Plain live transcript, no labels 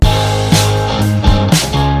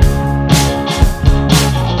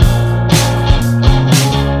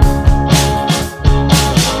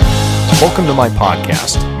Welcome to my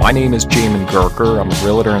podcast. My name is Jamin Gurker. I'm a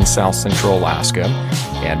realtor in South Central Alaska,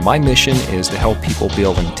 and my mission is to help people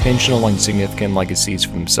build intentional and significant legacies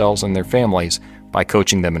for themselves and their families by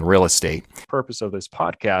coaching them in real estate. The purpose of this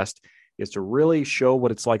podcast is to really show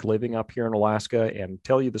what it's like living up here in Alaska and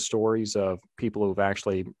tell you the stories of people who've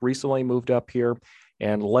actually recently moved up here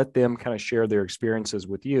and let them kind of share their experiences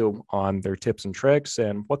with you on their tips and tricks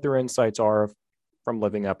and what their insights are from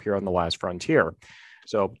living up here on the last frontier.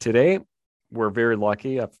 So today, we're very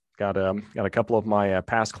lucky. I've got a couple of my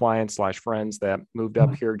past clients / friends that moved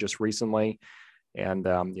up here just recently, and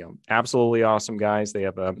absolutely awesome guys. They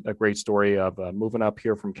have a great story of moving up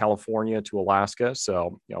here from California to Alaska.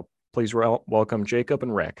 So please welcome Jacob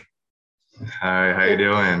and Rick. Hi, how you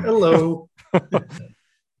doing? Hello.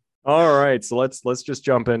 All right, so let's just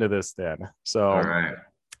jump into this then. So, All right.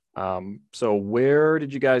 So where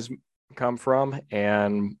did you guys come from,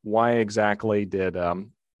 and why exactly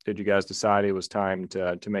did you guys decide it was time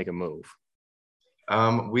to make a move?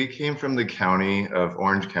 We came from the county of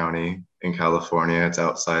Orange County in California. It's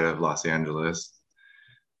outside of Los Angeles,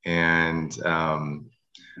 and a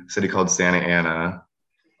city called Santa Ana.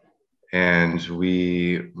 And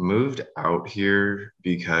we moved out here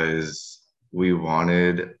because we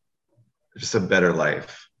wanted just a better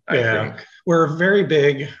life, I think. We're very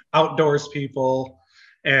big outdoors people,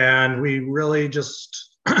 and we really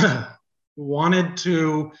just wanted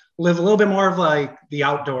to live a little bit more of like the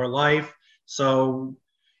outdoor life. So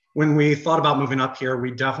when we thought about moving up here,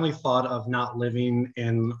 we definitely thought of not living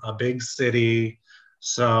in a big city.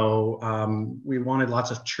 So we wanted lots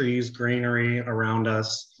of trees, greenery around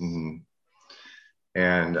us. Mm-hmm.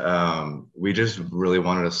 And we just really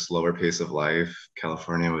wanted a slower pace of life.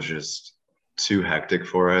 California was just too hectic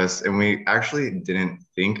for us. And we actually didn't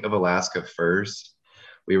think of Alaska first.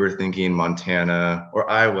 We were thinking Montana, or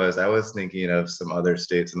I was thinking of some other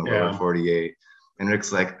states in the lower 48. And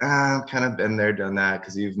Rick's like, I've kind of been there, done that,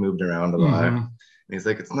 because you've moved around a lot. And he's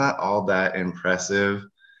like, it's not all that impressive.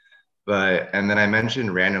 And then I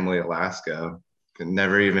mentioned randomly Alaska.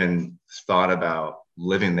 Never even thought about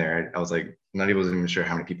living there. I was like, not even sure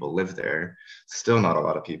how many people live there. Still not a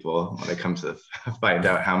lot of people when it comes to find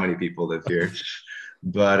out how many people live here.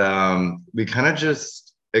 But it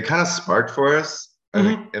kind of sparked for us.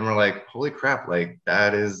 And we're like, holy crap, like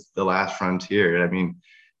that is the last frontier. I mean,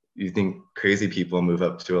 you think crazy people move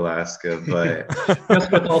up to Alaska, but just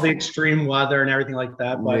with all the extreme weather and everything like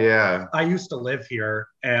that. But yeah, I used to live here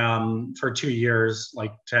for 2 years,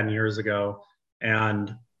 like 10 years ago.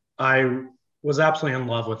 And I was absolutely in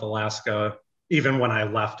love with Alaska, even when I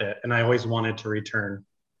left it. And I always wanted to return.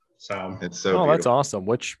 So it's so beautiful. That's awesome.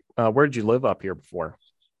 Where did you live up here before?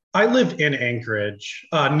 I lived in Anchorage,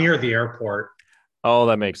 near the airport. Oh,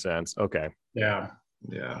 that makes sense. Okay. Yeah.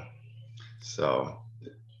 So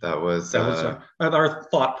that was our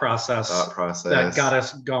thought process that got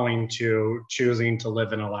us going to choosing to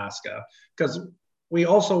live in Alaska, because we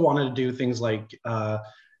also wanted to do things like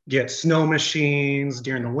get snow machines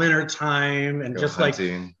during the winter time and just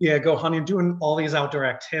hunting. Go hunting, doing all these outdoor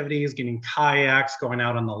activities, getting kayaks, going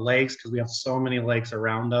out on the lakes, because we have so many lakes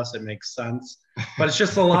around us. It makes sense, but it's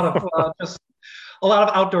just a lot of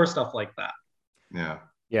outdoor stuff like that.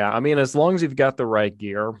 Yeah. I mean, as long as you've got the right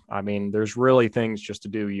gear, I mean, there's really things just to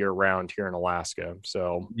do year round here in Alaska.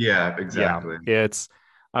 So yeah, exactly. Yeah,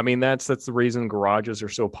 that's the reason garages are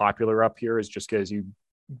so popular up here, is just because you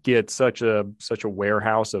get such a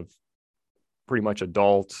warehouse of pretty much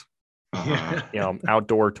adult,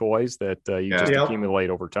 outdoor toys that you just accumulate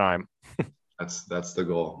over time. That's the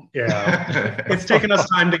goal. Yeah. It's taken us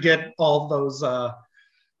time to get all those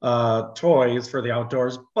toys for the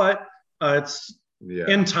outdoors, but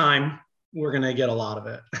in time, we're going to get a lot of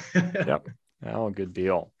it. Yep. Oh, good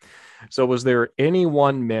deal. So was there any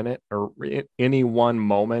one minute or any one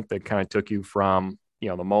moment that kind of took you from,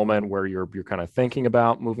 the moment where you're kind of thinking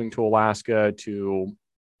about moving to Alaska to,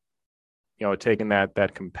 taking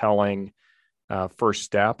that compelling first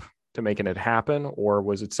step to making it happen? Or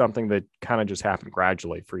was it something that kind of just happened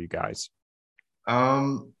gradually for you guys?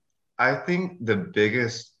 I think the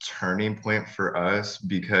biggest turning point for us,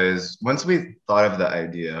 because once we thought of the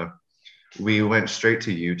idea, we went straight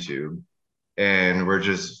to YouTube, and we're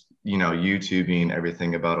just, YouTubing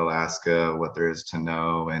everything about Alaska, what there is to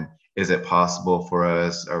know, and is it possible for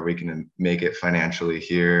us? Are we going to make it financially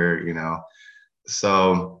here?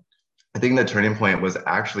 So I think the turning point was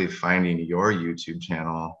actually finding your YouTube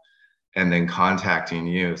channel and then contacting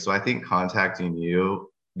you. So I think contacting you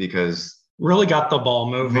because really got the ball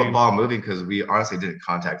moving because we honestly didn't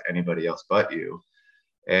contact anybody else but you.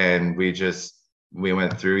 And we just we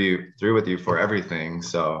went through with you for everything.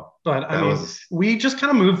 So, but I mean, we just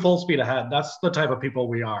kind of moved full speed ahead. That's the type of people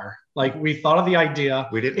we are. Like, we thought of the idea.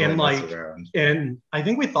 We didn't really mess around. And I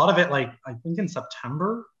think we thought of it I think in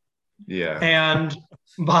September. Yeah. And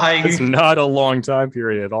it's not a long time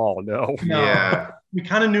period at all. No. Yeah. We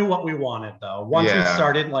kind of knew what we wanted though. Once we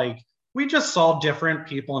started, we just saw different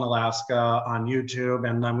people in Alaska on YouTube,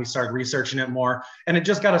 and then we started researching it more, and it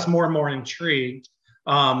just got us more and more intrigued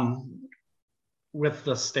with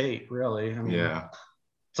the state, really. I mean,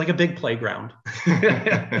 it's like a big playground.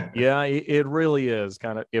 Yeah, it really is.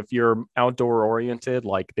 Kind of, if you're outdoor oriented,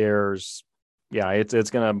 it's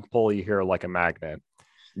going to pull you here like a magnet.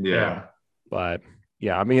 Yeah. But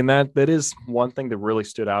yeah, I mean, that is one thing that really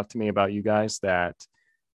stood out to me about you guys, that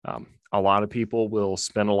a lot of people will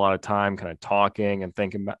spend a lot of time kind of talking and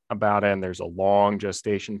thinking about it, and there's a long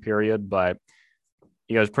gestation period, but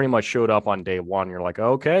you guys pretty much showed up on day one. You're like,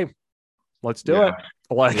 okay, let's do it.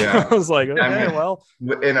 I was like, okay,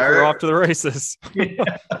 we're off to the races.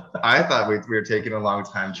 I thought we were taking a long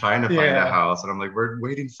time trying to find a house, and I'm like, we're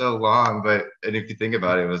waiting so long, and if you think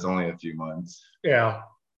about it, it was only a few months. Yeah,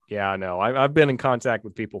 no, I've been in contact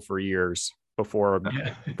with people for years before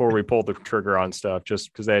we pulled the trigger on stuff,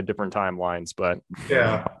 just because they had different timelines. But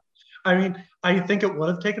I mean, I think it would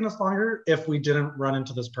have taken us longer if we didn't run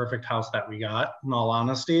into this perfect house that we got, in all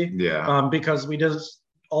honesty. Because we just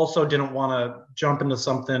also didn't want to jump into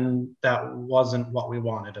something that wasn't what we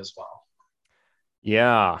wanted as well.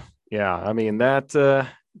 Yeah. I mean, that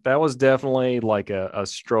was definitely like a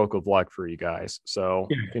stroke of luck for you guys. So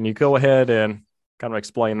can you go ahead and kind of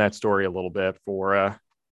explain that story a little bit for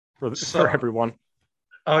everyone?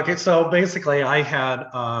 Okay, so basically I had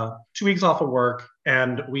 2 weeks off of work,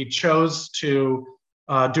 and we chose to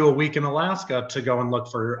do a week in Alaska to go and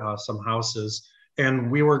look for some houses.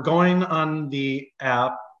 And we were going on the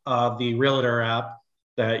app, the Realtor app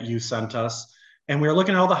that you sent us, and we were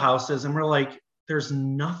looking at all the houses, and we're like, there's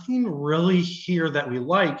nothing really here that we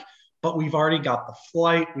like, but we've already got the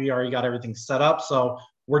flight, we already got everything set up, so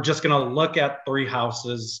we're just going to look at 3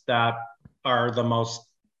 houses that are the most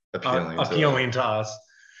appealing to us.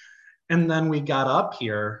 And then we got up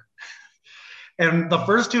here, and the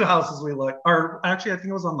first 2 houses we looked, or actually I think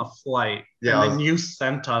it was on the flight. Yeah. And then you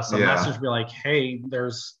sent us a message, be like, hey,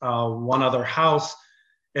 there's one other house.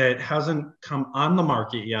 It hasn't come on the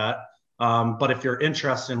market yet. But if you're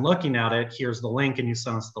interested in looking at it, here's the link. And you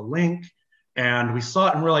sent us the link, and we saw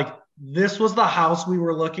it, and we're like, this was the house we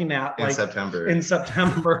were looking at in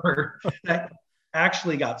September that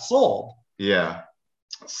actually got sold. Yeah.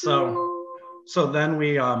 So then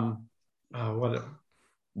we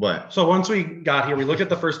what? So once we got here, we looked at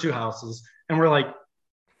the first 2 houses, and we're like,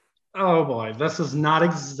 oh boy, this is not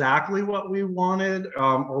exactly what we wanted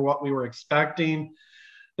or what we were expecting.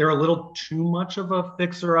 They're a little too much of a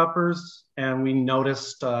fixer-uppers, and we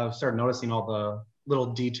started noticing all the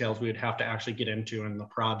little details we would have to actually get into in the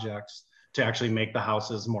projects to actually make the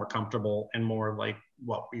houses more comfortable and more like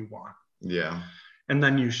what we want. Yeah. And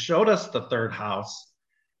then you showed us the 3rd house,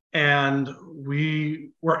 and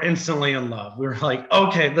we were instantly in love. We were like,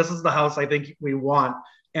 okay, this is the house I think we want.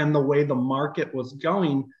 And the way the market was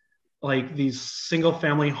going, like these single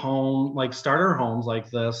family home, like starter homes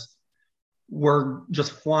like this, were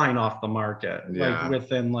just flying off the market. Like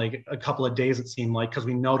within like a couple of days, it seemed like, because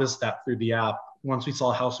we noticed that through the app once we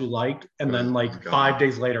saw a house we liked, and then like 5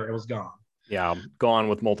 days later it was gone. Yeah, gone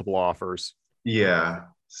with multiple offers. Yeah.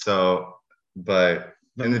 So, but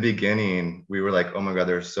in the beginning, we were like, oh my God,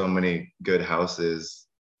 there's so many good houses.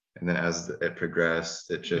 And then as it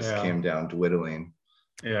progressed, it just came down to whittling.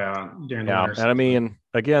 Yeah. And I mean,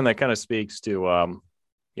 again, that kind of speaks to,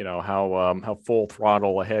 how full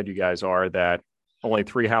throttle ahead you guys are, that only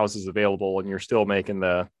 3 houses available and you're still making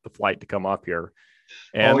the flight to come up here.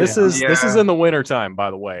 And this is in the wintertime,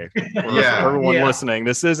 by the way, for everyone listening.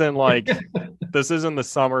 This isn't like, this isn't the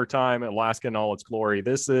summertime, Alaska in all its glory.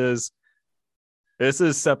 This is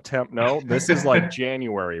September. No, this is like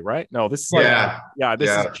January, right? No, this is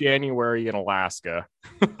is January in Alaska.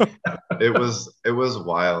 It was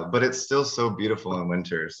wild, but it's still so beautiful in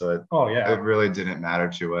winter. So it really didn't matter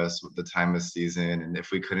to us with the time of season, and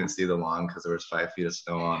if we couldn't see the lawn because there was 5 feet of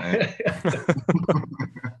snow on it.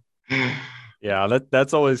 Yeah,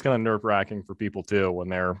 that's always kind of nerve-wracking for people too when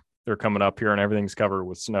they're coming up here and everything's covered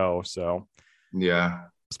with snow. So yeah.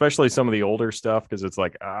 Especially some of the older stuff, because it's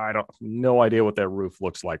like, I don't no idea what that roof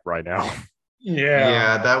looks like right now.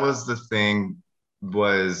 Yeah, that was the thing,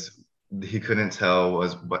 was he couldn't tell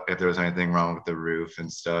if there was anything wrong with the roof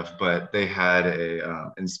and stuff, but they had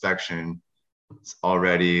a inspection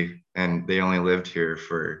already, and they only lived here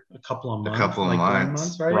for a couple of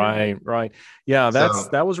months, right? Right. Yeah,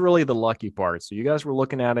 that was really the lucky part. So you guys were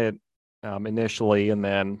looking at it initially, and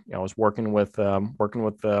then I was working with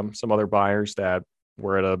some other buyers that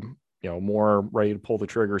were at a more ready to pull the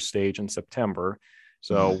trigger stage in September.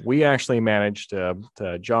 So we actually managed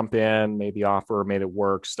to jump in, made the offer, made it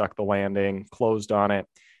work, stuck the landing, closed on it,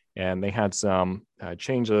 and they had some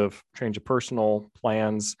change of personal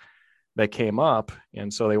plans that came up,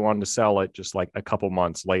 and so they wanted to sell it just like a couple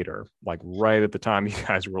months later, like right at the time you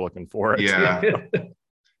guys were looking for it.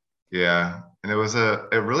 Yeah, and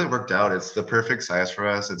it really worked out. It's the perfect size for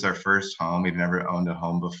us. It's our first home. We've never owned a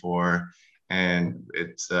home before, and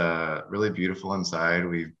it's really beautiful inside.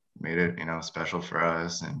 We made it special for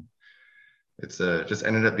us, and it's just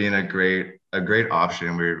ended up being a great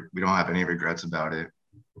option. We don't have any regrets about it.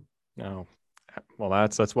 No, well,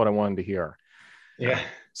 that's what I wanted to hear. Yeah.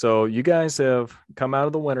 So you guys have come out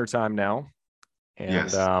of the wintertime now, and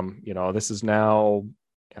yes. This is now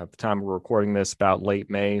at the time we're recording this about late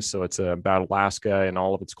May, so it's about Alaska in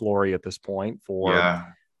all of its glory at this point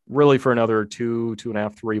really for another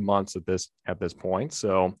 2.5, 3 months at this point.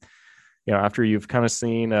 So after you've kind of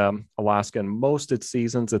seen Alaska in most its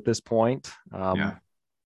seasons at this point,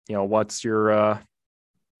 what's your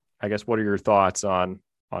I guess what are your thoughts on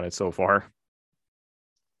it so far?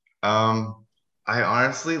 I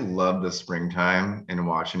honestly love the springtime and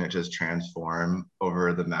watching it just transform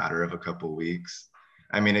over the matter of a couple weeks.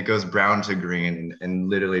 I mean, it goes brown to green in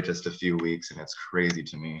literally just a few weeks, and it's crazy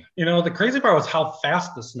to me. The crazy part was how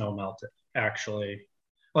fast the snow melted, actually.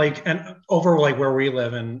 And over where we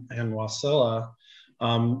live in Wasilla,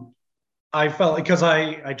 I felt because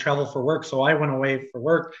I travel for work, so I went away for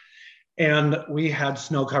work, and we had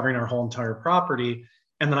snow covering our whole entire property.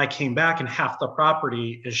 And then I came back and half the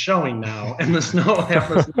property is showing now, and half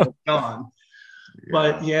the snow is gone. Yeah.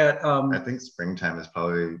 But yet, I think springtime is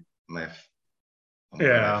probably my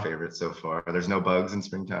favorite so far. There's no bugs in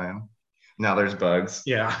springtime. Now there's bugs.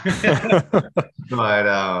 Yeah.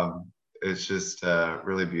 But it's just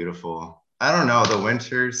really beautiful. I don't know, the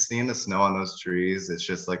winter, seeing the snow on those trees, it's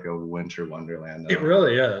just like a winter wonderland, though. It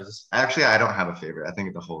really is. Actually, I don't have a favorite. I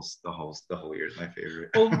think the whole year is my favorite.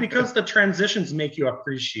 Well, because the transitions make you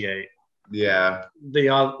appreciate. Yeah.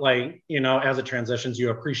 As it transitions, you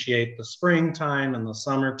appreciate the springtime and the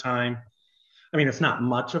summertime. I mean, it's not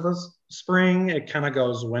much of a spring. It kind of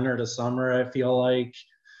goes winter to summer, I feel like,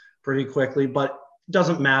 pretty quickly, but it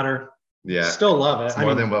doesn't matter. Yeah. Still love it. It's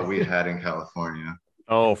more than what we had in California.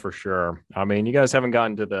 Oh, for sure. I mean, you guys haven't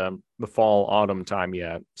gotten to the fall, autumn time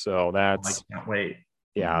yet. So I can't wait.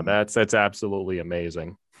 Yeah, that's absolutely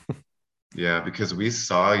amazing. Yeah, because we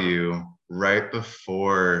saw you right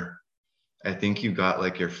before, I think you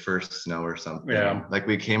got your first snow or something. Yeah.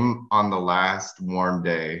 We came on the last warm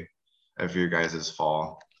day of your guys'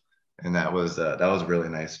 fall. And that was really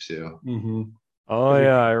nice too. Mm-hmm. Oh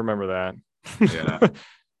yeah, I remember that. Yeah.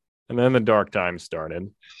 And then the dark times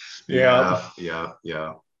started. Yeah.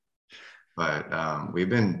 But we've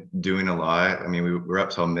been doing a lot. I mean, we were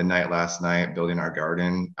up till midnight last night building our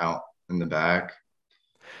garden out in the back.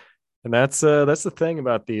 And that's the thing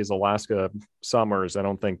about these Alaska summers. I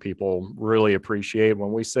don't think people really appreciate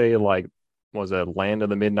when we say was it land of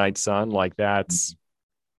the midnight sun? That's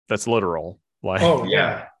literal. Oh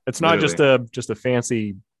yeah, it's not just a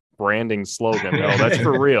fancy branding slogan. No, that's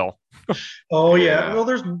for real. Oh yeah. Well,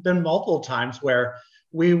 there's been multiple times where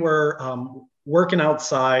we were working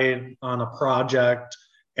outside on a project,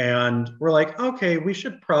 and we're like, okay, we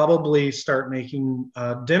should probably start making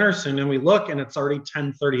dinner soon. And we look, and it's already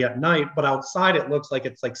 10:30 at night, but outside it looks like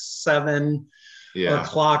it's 7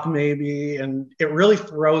 o'clock maybe, and it really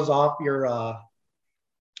throws off your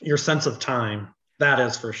sense of time. That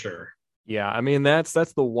is for sure. Yeah, I mean that's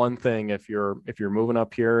the one thing if you're moving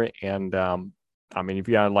up here, and I mean if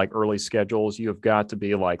you got early schedules, you have got to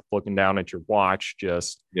be looking down at your watch,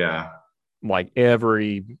 just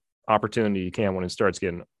every opportunity you can when it starts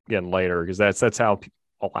getting later, because that's how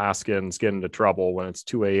Alaskans get into trouble when it's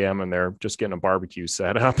 2 a.m. and they're just getting a barbecue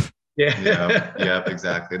set up. Yeah,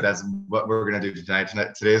 exactly. That's what we're gonna do tonight.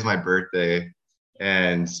 Today is my birthday,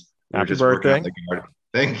 and happy birthday!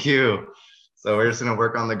 Thank you. So we're just gonna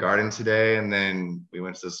work on the garden today, and then we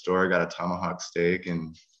went to the store, got a tomahawk steak,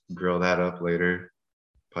 and grill that up later,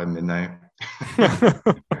 probably midnight.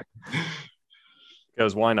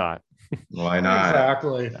 Because why not? Why not?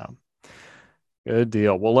 Exactly. Yeah. Good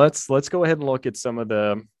deal. Well, let's go ahead and look at some of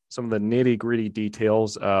the nitty gritty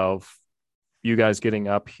details of you guys getting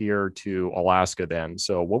up here to Alaska then.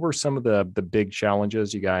 So what were some of the big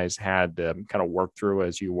challenges you guys had to kind of work through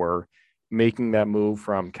as you were making that move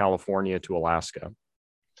from California to Alaska?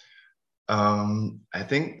 I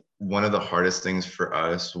think one of the hardest things for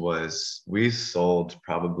us was we sold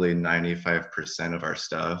probably 95% of our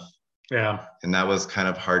stuff. Yeah. And that was kind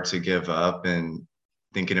of hard to give up, and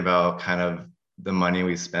thinking about kind of the money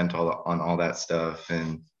we spent on all that stuff,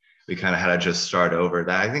 and we kind of had to just start over.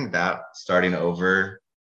 That I think that starting over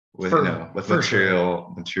with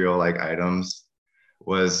material like items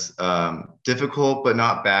was difficult, but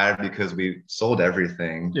not bad because we sold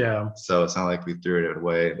everything. Yeah. So it's not like we threw it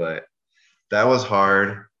away, but that was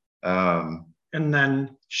hard. And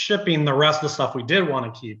then shipping the rest of the stuff we did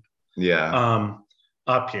want to keep. Yeah.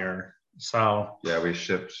 Up here. So yeah,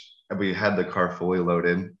 we had the car fully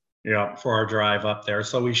loaded. Yeah, for our drive up there.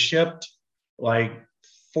 So we shipped like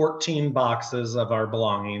 14 boxes of our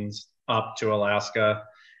belongings up to Alaska,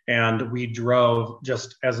 and we drove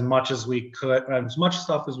just as much as we could, as much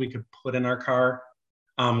stuff as we could put in our car.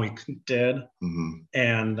 We did,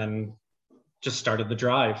 and then just started the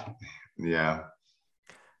drive. Yeah.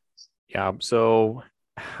 Yeah. So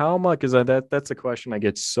how much is that? That's a question I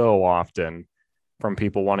get so often from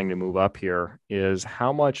people wanting to move up here, is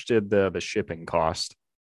how much did the shipping cost?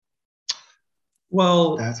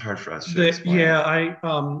 Well, that's hard for us to explain. Yeah,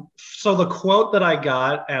 so the quote that I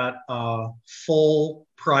got at full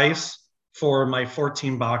price for my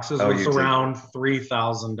 14 boxes was around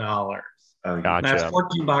 $3,000. Oh, gotcha. That's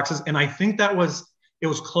 14 boxes, and I think it was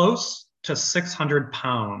close to 600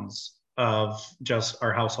 pounds of just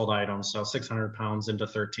our household items. So 600 pounds into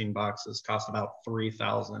 13 boxes cost about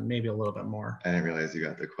 3,000, maybe a little bit more. I didn't realize you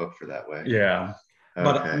got the quote for that way. Yeah.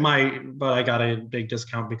 Okay. But I got a big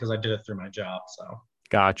discount because I did it through my job. So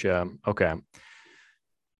gotcha. Okay.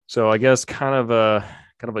 So I guess kind of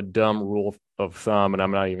a dumb rule of thumb, and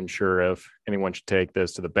I'm not even sure if anyone should take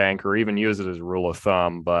this to the bank or even use it as a rule of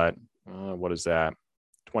thumb, but what is that?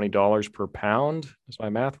 $20 per pound? Is my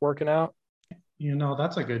math working out?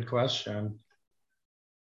 That's a good question.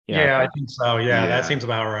 Yeah, I think so. Yeah, that seems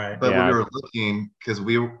about right. But we were looking, because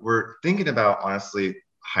we were thinking about honestly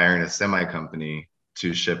hiring a semi company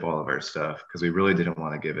to ship all of our stuff, because we really didn't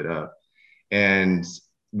want to give it up. And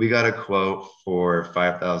we got a quote for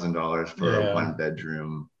 $5,000 for a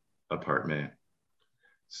 1-bedroom apartment.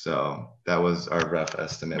 So that was our rough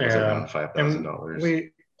estimate, was around $5,000. We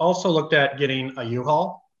also looked at getting a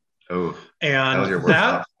U-Haul. Oh, and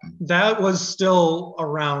that was still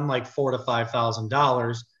around like $4,000 to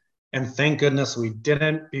 $5,000. And thank goodness we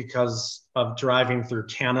didn't, because of driving through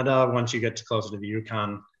Canada. Once you get closer to the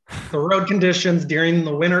Yukon, the road conditions during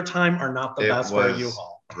the winter time are not the best for a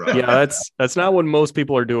U-Haul. Right. Yeah, that's not what most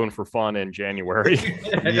people are doing for fun in January.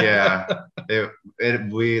 Yeah,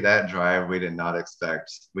 that drive we did not expect.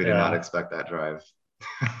 We did not expect that drive.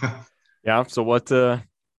 Yeah. So what?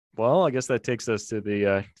 Well, I guess that takes us to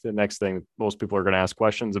the next thing most people are going to ask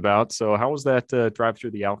questions about. So how was that drive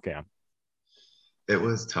through the Alcan? It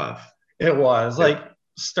was tough. It was like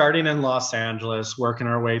starting in Los Angeles, working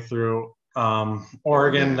our way through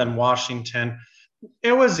Oregon, then Washington.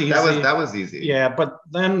 It was easy. That was easy. Yeah, but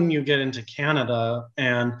then you get into Canada,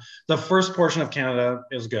 and the first portion of Canada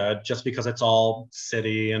is good just because it's all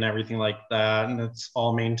city and everything like that, and it's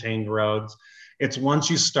all maintained roads. It's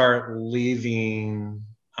once you start leaving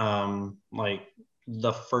like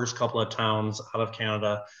the first couple of towns out of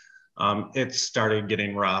Canada, it started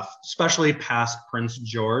getting rough, especially past Prince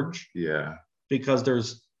George. Yeah. Because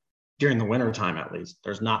during the winter time, at least,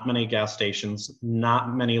 there's not many gas stations,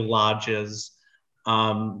 not many lodges.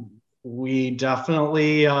 We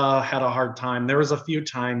definitely had a hard time. There was a few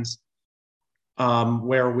times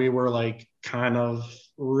where we were like kind of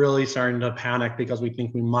really starting to panic because we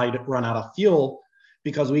think we might run out of fuel,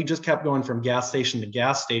 because we just kept going from gas station to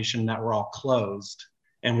gas station that were all closed,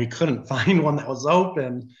 and we couldn't find one that was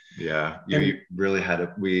open. Yeah, we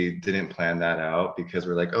didn't plan that out, because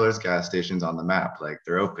we're like, oh, there's gas stations on the map, like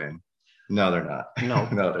they're open. No, they're not. No,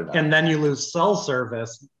 no, they're not. And then you lose cell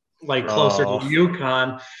service like closer to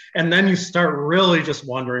Yukon, and then you start really just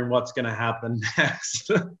wondering what's going to happen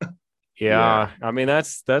next. Yeah. I mean,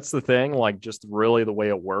 that's the thing, like just really the way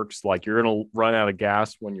it works. Like you're going to run out of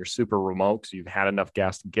gas when you're super remote, so you've had enough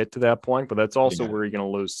gas to get to that point, but that's also where you're going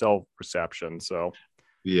to lose cell reception. So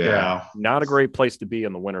not a great place to be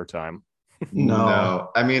in the wintertime.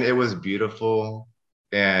 No, I mean, it was beautiful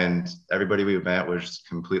and everybody we met was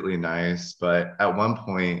completely nice, but at one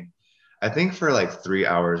point, I think for like 3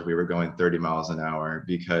 hours we were going 30 miles an hour,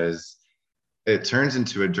 because it turns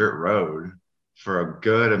into a dirt road for a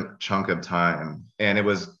good chunk of time, and it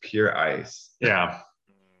was pure ice. Yeah.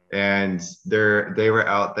 And they were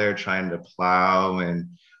out there trying to plow, and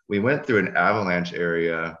we went through an avalanche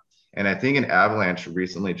area, And I think an avalanche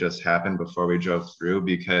recently just happened before we drove through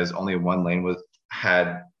because only one lane was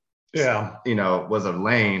a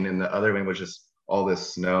lane, and the other lane was just all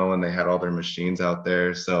this snow, and they had all their machines out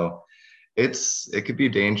there. So it could be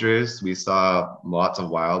dangerous. We saw lots of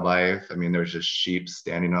wildlife. I mean, there was just sheep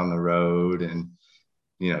standing on the road and,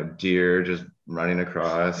 deer just running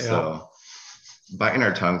across. Yeah. So biting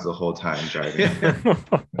our tongues the whole time driving.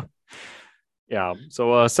 Yeah.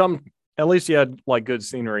 So at least you had like good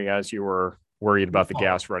scenery as you were worried about the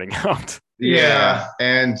gas running out. Yeah.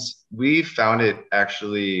 And we found it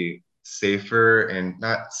actually safer, and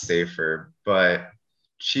not safer, but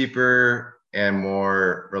cheaper and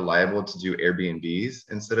more reliable to do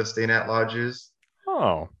Airbnbs instead of staying at lodges.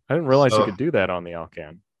 Oh, I didn't realize you could do that on the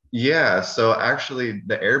Alcan. Yeah, so actually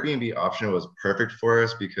the Airbnb option was perfect for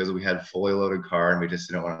us because we had fully loaded car and we just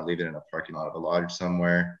didn't want to leave it in a parking lot of a lodge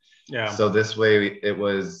somewhere. Yeah. So this way it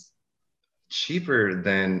was cheaper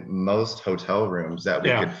than most hotel rooms that we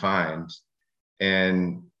could find.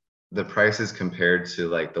 And the prices compared to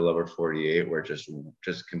like the lower 48 were just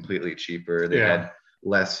completely cheaper. They had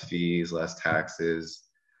less fees, less taxes.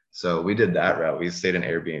 So we did that route. We stayed in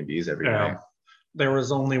Airbnbs every night. There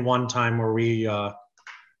was only one time where we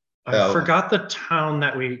I forgot the town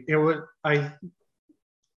that I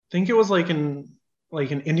think it was like an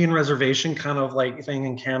Indian reservation kind of like thing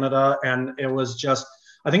in Canada. And it was just,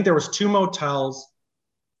 I think there was 2 motels,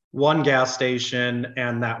 1 gas station,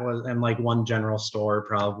 and like 1 general store,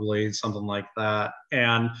 probably something like that.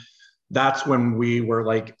 And that's when we were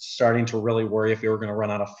like starting to really worry if we were going to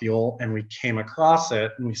run out of fuel. And we came across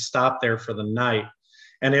it and we stopped there for the night.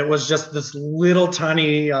 And it was just this little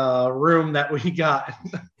tiny room that we got.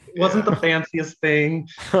 It wasn't the fanciest thing.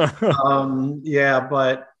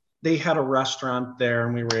 But they had a restaurant there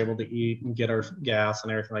and we were able to eat and get our gas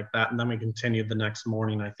and everything like that. And then we continued the next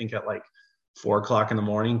morning, I think at like 4:00 in the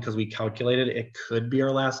morning, because we calculated it could be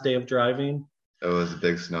our last day of driving. It was a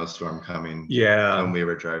big snowstorm coming. Yeah. When we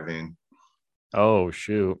were driving. Oh,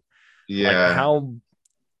 shoot. Yeah. Like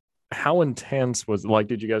how intense was, like,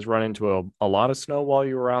 did you guys run into a lot of snow while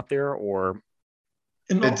you were out there, or?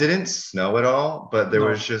 It didn't snow at all, but there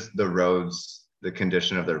was just the roads, the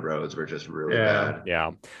condition of the roads were just really bad.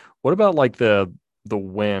 Yeah. What about like the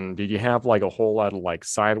wind? Did you have like a whole lot of like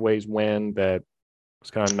sideways wind that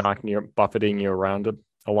was kind of buffeting you around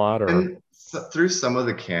a lot, or? And through some of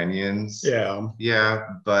the canyons. Yeah,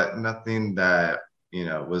 but nothing that,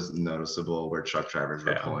 was noticeable where truck drivers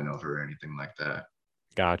were pulling over or anything like that.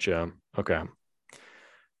 Gotcha. Okay.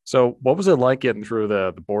 So what was it like getting through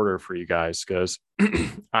the border for you guys? Because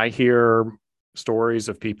I hear stories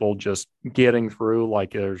of people just getting through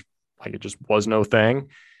like it just was no thing.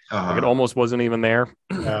 Like it almost wasn't even there.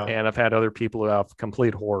 And I've had other people who have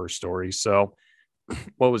complete horror stories. So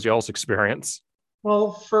what was y'all's experience?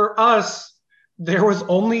 Well, for us, there was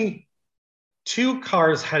only 2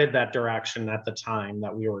 cars headed that direction at the time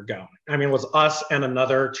that we were going. I mean, it was us and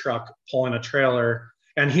another truck pulling a trailer,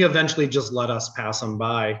 and he eventually just let us pass him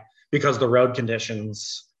by because the road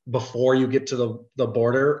conditions before you get to the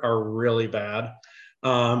border are really bad.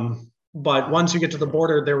 But once you get to the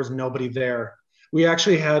border, there was nobody there. We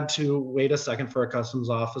actually had to wait a second for a customs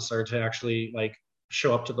officer to actually like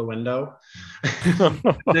show up to the window.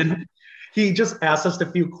 Then he just asked us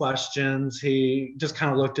a few questions. He just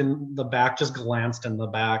kind of looked in the back, just glanced in the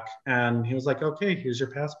back, and he was like, okay, here's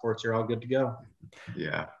your passports. You're all good to go.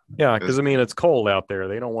 Yeah. Yeah, because I mean, it's cold out there.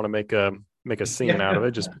 They don't want to make a scene out of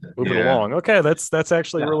it. Just move it along. Okay, that's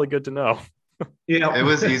actually really good to know. It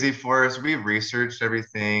was easy for us. We researched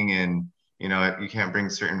everything, and you can't bring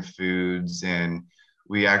certain foods, and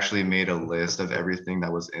we actually made a list of everything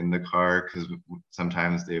that was in the car, because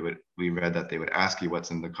sometimes we read that they would ask you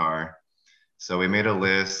what's in the car. So we made a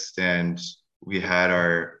list, and we had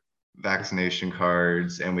our vaccination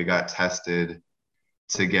cards, and we got tested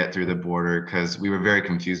to get through the border because we were very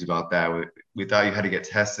confused about that. We thought you had to get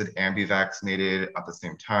tested and be vaccinated at the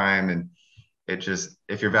same time. And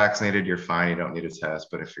if you're vaccinated, you're fine. You don't need a test.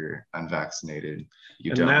 But if you're unvaccinated,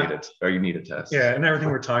 you need a test. Yeah. And everything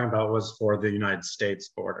we're talking about was for the United States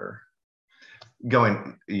border.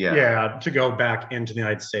 To go back into the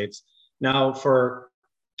United States. Now for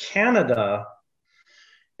Canada,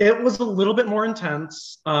 it was a little bit more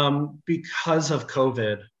intense because of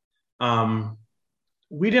COVID.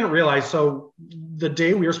 We didn't realize, so the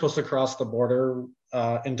day we were supposed to cross the border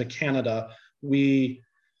into Canada, we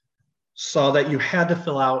saw that you had to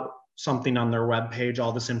fill out something on their webpage,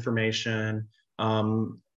 all this information,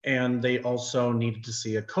 and they also needed to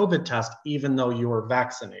see a COVID test, even though you were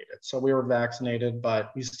vaccinated. So we were vaccinated,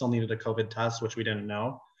 but we still needed a COVID test, which we didn't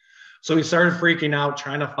know. So we started freaking out,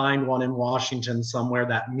 trying to find one in Washington somewhere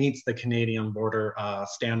that meets the Canadian border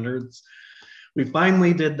standards. We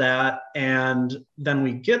finally did that. And then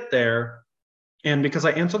we get there. And because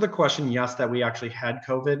I answered the question, yes, that we actually had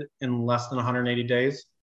COVID in less than 180 days.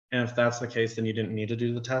 And if that's the case, then you didn't need to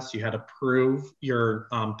do the test. You had to prove your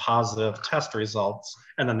positive test results,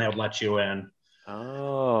 and then they would let you in.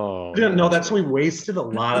 Oh. I didn't know that. So we wasted a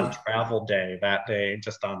lot of travel day that day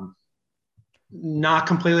just on not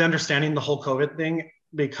completely understanding the whole COVID thing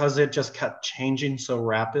because it just kept changing so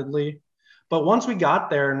rapidly. But once we got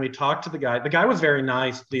there and we talked to the guy was very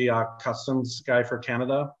nice, the customs guy for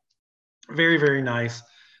Canada. Very, very nice.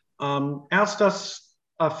 Asked us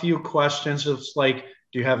a few questions, just like,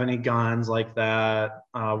 do you have any guns like that?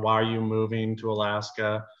 Why are you moving to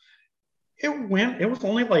Alaska? It was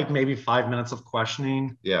only like maybe 5 minutes of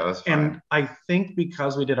questioning. Yeah, it was fine. And I think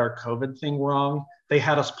because we did our COVID thing wrong, they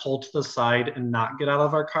had us pull to the side and not get out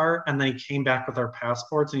of our car. And then he came back with our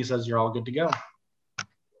passports and he says, you're all good to go.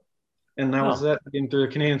 And that was it, getting through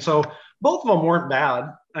the Canadian. So both of them weren't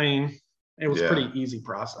bad. I mean, it was pretty easy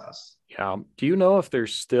process. Yeah. Do you know if they've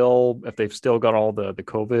still got all the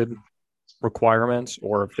COVID requirements,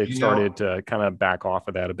 or if they've started to kind of back off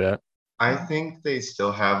of that a bit? I think they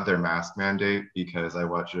still have their mask mandate, because I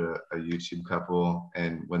watch a YouTube couple,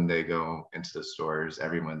 and when they go into the stores,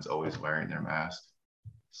 everyone's always wearing their mask.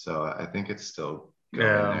 So I think it's still going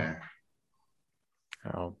there.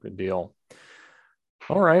 Oh, good deal.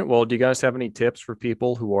 All right. Well, do you guys have any tips for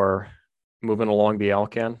people who are moving along the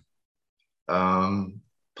Alcan?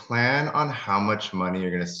 Plan on how much money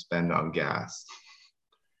you're going to spend on gas,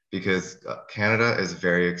 because Canada is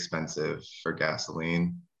very expensive for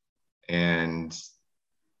gasoline. And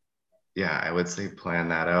yeah, I would say plan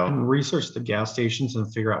that out. And research the gas stations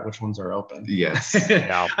and figure out which ones are open. Yes.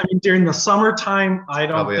 Yeah. I mean, during the summertime, I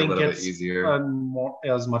don't think it's easier.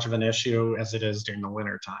 As much of an issue as it is during the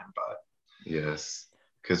winter time. But yes,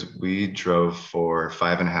 because we drove for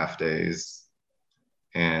 5.5 days,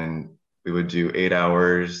 and we would do 8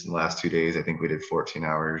 hours. The last 2 days, I think we did 14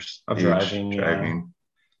 hours of driving. Yeah.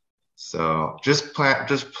 So just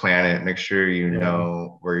plan it. Make sure you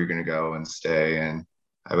know where you're going to go and stay. And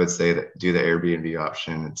I would say that do the Airbnb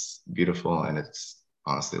option. It's beautiful, and it's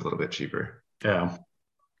honestly a little bit cheaper. Yeah.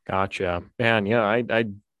 Gotcha. Man, yeah, I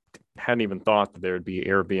hadn't even thought that there would be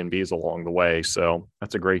Airbnbs along the way. So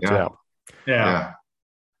that's a great tip. Yeah.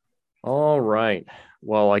 All right.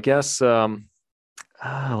 Well, I guess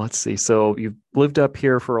let's see. So you've lived up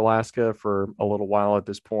here for Alaska for a little while at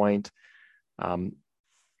this point.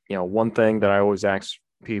 One thing that I always ask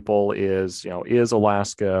people is, is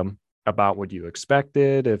Alaska about what you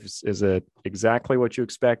expected? Is it exactly what you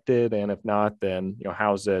expected? And if not, then,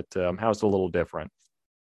 how's it a little different?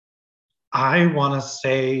 I want to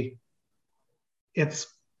say it's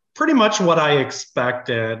pretty much what I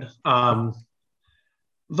expected.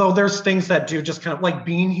 Though there's things that do just kind of like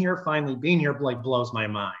finally being here, like blows my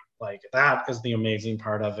mind. Like that is the amazing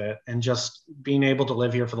part of it. And just being able to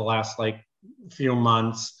live here for the last few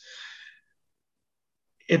months,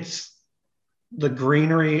 it's the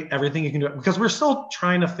greenery, everything you can do, because we're still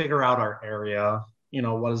trying to figure out our area,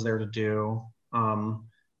 what is there to do. And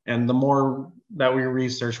the more that we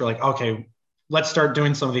research, we're like, okay, let's start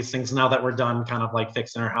doing some of these things now that we're done kind of like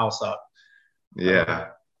fixing our house up.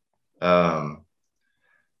 Yeah.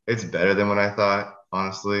 It's better than what I thought,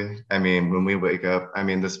 honestly. I mean, when we wake up,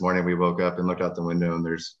 this morning we woke up and looked out the window, and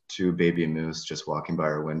there's 2 baby moose just walking by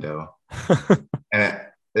our window. And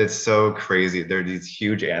it's so crazy. They're these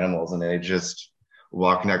huge animals, and they just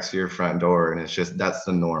walk next to your front door, and it's just, that's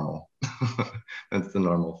the normal. That's the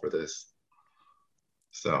normal for this.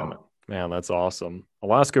 So, man, that's awesome.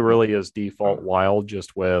 Alaska really is default wild,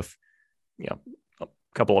 just with, a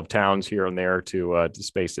couple of towns here and there to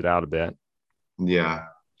space it out a bit. Yeah.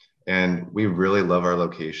 And we really love our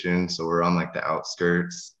location. So we're on the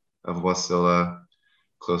outskirts of Wasilla,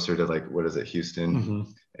 closer to Houston. Mm-hmm.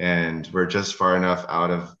 And we're just far enough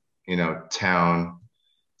out of, town.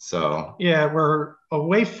 So yeah, we're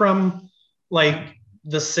away from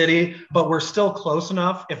the city, but we're still close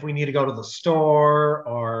enough if we need to go to the store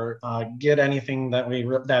or get anything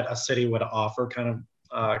that a city would offer kind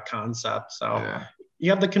of concept. So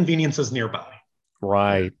you have the conveniences nearby.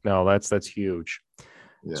 Right. No, that's huge.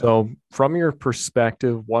 Yeah. So from your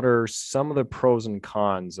perspective, what are some of the pros and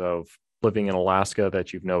cons of living in Alaska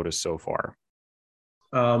that you've noticed so far?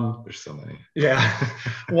 There's so many. Yeah.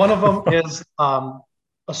 One of them is a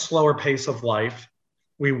slower pace of life.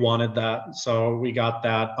 We wanted that. So we got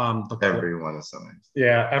that. Everyone is so nice.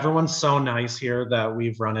 Yeah. Everyone's so nice here that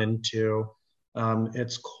we've run into.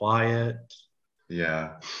 It's quiet.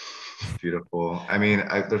 Yeah. beautiful. I mean,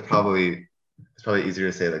 it's probably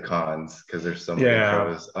easier to say the cons because there's so many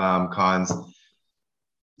pros. Cons,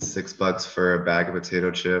 $6 for a bag of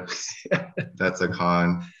potato chips. That's a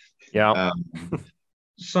con. Yeah.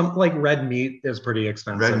 Some like red meat is pretty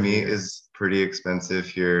expensive. Red meat is pretty expensive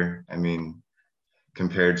here. I mean,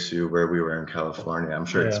 compared to where we were in California, I'm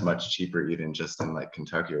sure it's much cheaper even just in like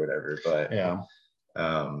Kentucky or whatever. But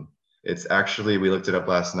it's actually, we looked it up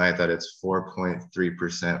last night, that it's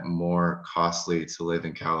 4.3% more costly to live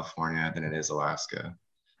in California than it is Alaska.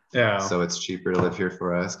 Yeah. So it's cheaper to live here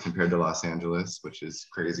for us compared to Los Angeles, which is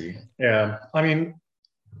crazy. Yeah. I mean,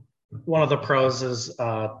 one of the pros is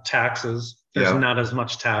taxes. There's not as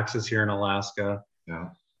much taxes here in Alaska. Yeah.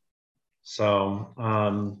 So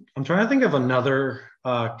I'm trying to think of another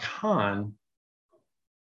con.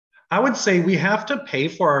 I would say we have to pay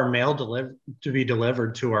for our mail to be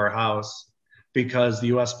delivered to our house because the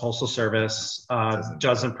U.S. Postal Service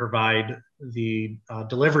doesn't provide the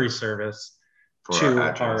delivery service to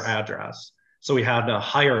our address. So we had to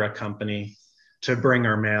hire a company to bring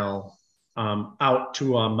our mail out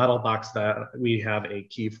to a metal box that we have a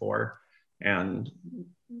key for. And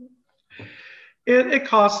it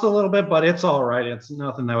costs a little bit, but it's all right. It's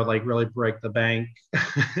nothing that would like really break the bank.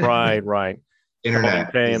 Right.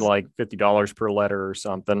 Internet paying like $50 per letter or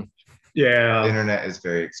something. Yeah. Internet is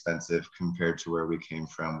very expensive compared to where we came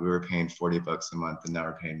from. We were paying $40 a month and now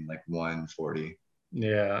we're paying like $140.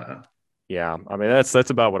 Yeah. Yeah. I mean, that's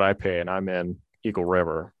about what I pay, and I'm in Eagle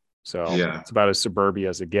River. So it's about as suburbia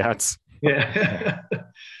as it gets. Yeah.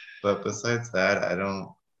 But besides that, I don't.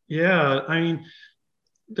 Yeah. I mean,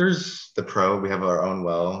 there's the pro. We have our own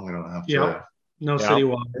well. We don't have to. No city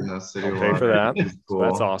water. No city I'll water. pay for that. Cool. So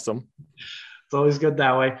that's awesome. It's always good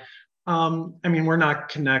that way. I mean, we're not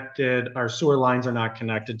connected. Our sewer lines are not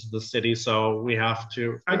connected to the city, so we have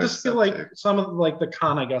to. I just feel like some of like the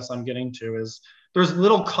con, I guess I'm getting to is there's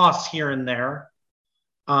little costs here and there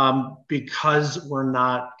because we're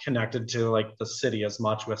not connected to like the city as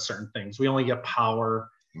much with certain things. We only get power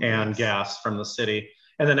and gas from the city.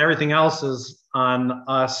 And then everything else is on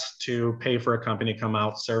us to pay for a company to come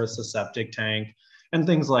out, service the septic tank and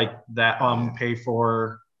things like that. Pay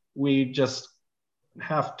for, we just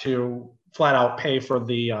have to flat out pay for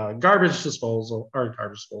the garbage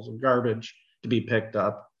to be picked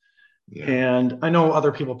up. Yeah. And I know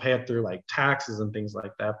other people pay it through like taxes and things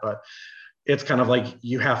like that, but it's kind of like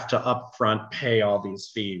you have to upfront pay all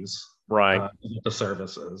these fees. Right. The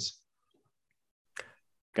services.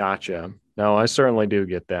 Gotcha. No, I certainly do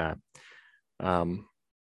get that.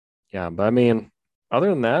 Yeah, but I mean, other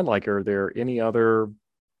than that, like, are there any other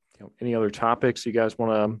topics you guys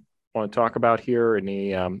want to talk about here?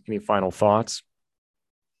 Any final thoughts?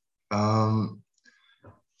 Final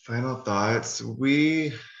thoughts.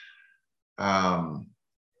 We, our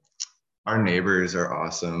neighbors are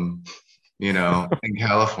awesome. You know, in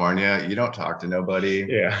California, you don't talk to nobody.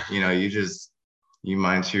 Yeah. You know, you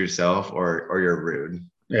mind to yourself or you're rude.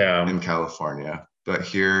 Yeah. In California. But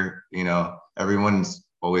here, you know, everyone's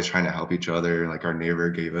always trying to help each other. Like our neighbor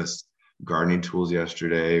gave us gardening tools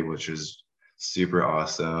yesterday, which is super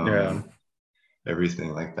awesome. Yeah.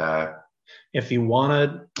 Everything like that. If you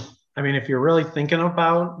wanted, I mean, if you're really thinking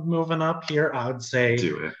about moving up here, I would say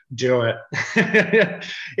do it.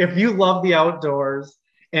 If you love the outdoors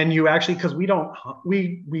and you actually, because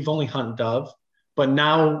we've only hunted dove, but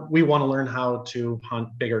now we want to learn how to hunt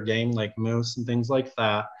bigger game like moose and things like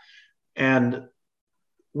that. And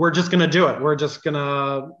we're just going to do it.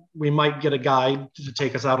 We might get a guide to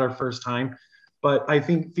take us out our first time. But I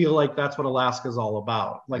feel like that's what Alaska is all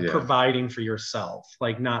about, like providing for yourself,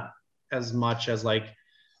 like not as much as like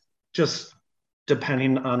just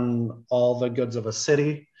depending on all the goods of a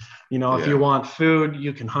city. You know, if you want food,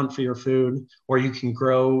 you can hunt for your food, or you can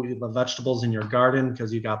grow the vegetables in your garden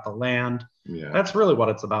because you got the land. Yeah. That's really what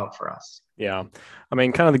it's about for us. Yeah. I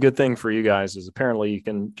mean, kind of the good thing for you guys is apparently you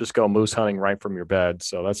can just go moose hunting right from your bed.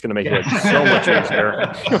 So that's going to make it so much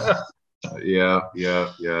easier.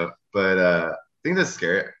 Yeah. But I think the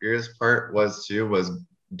scariest part was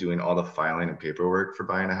doing all the filing and paperwork for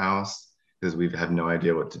buying a house because we have no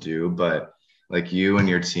idea what to do. But like you and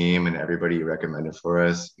your team and everybody you recommended for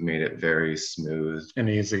us made it very smooth and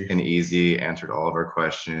easy, answered all of our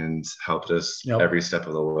questions, helped us every step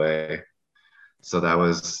of the way. So that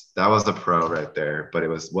was a pro right there, but it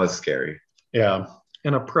was scary. Yeah.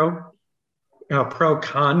 And a pro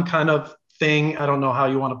con kind of thing. I don't know how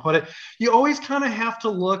you want to put it. You always kind of have to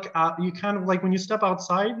look at, you kind of like when you step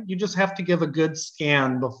outside, you just have to give a good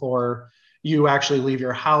scan before you actually leave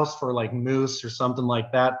your house for like moose or something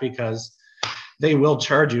like that, because they will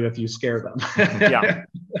charge you if you scare them.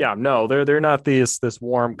 Yeah. No, they're not this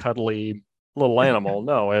warm, cuddly little animal.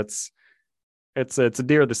 No, it's a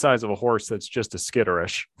deer the size of a horse that's just as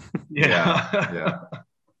skitterish. Yeah.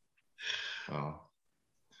 Oh,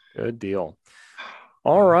 good deal.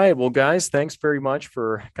 All right. Well, guys, thanks very much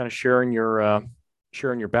for kind of sharing your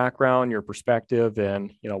background, your perspective,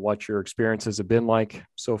 and what your experiences have been like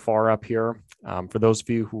so far up here. For those of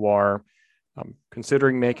you who are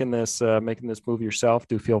considering making this move yourself,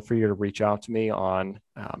 do feel free to reach out to me on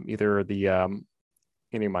either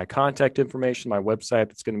any of my contact information, my website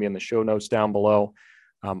that's going to be in the show notes down below.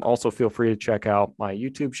 Also, feel free to check out my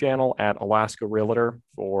YouTube channel at Alaska Realtor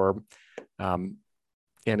for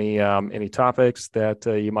any topics that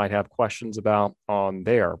you might have questions about on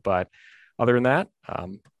there. But other than that,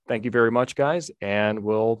 thank you very much, guys, and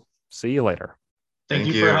we'll see you later. Thank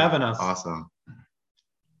you for having us. Awesome.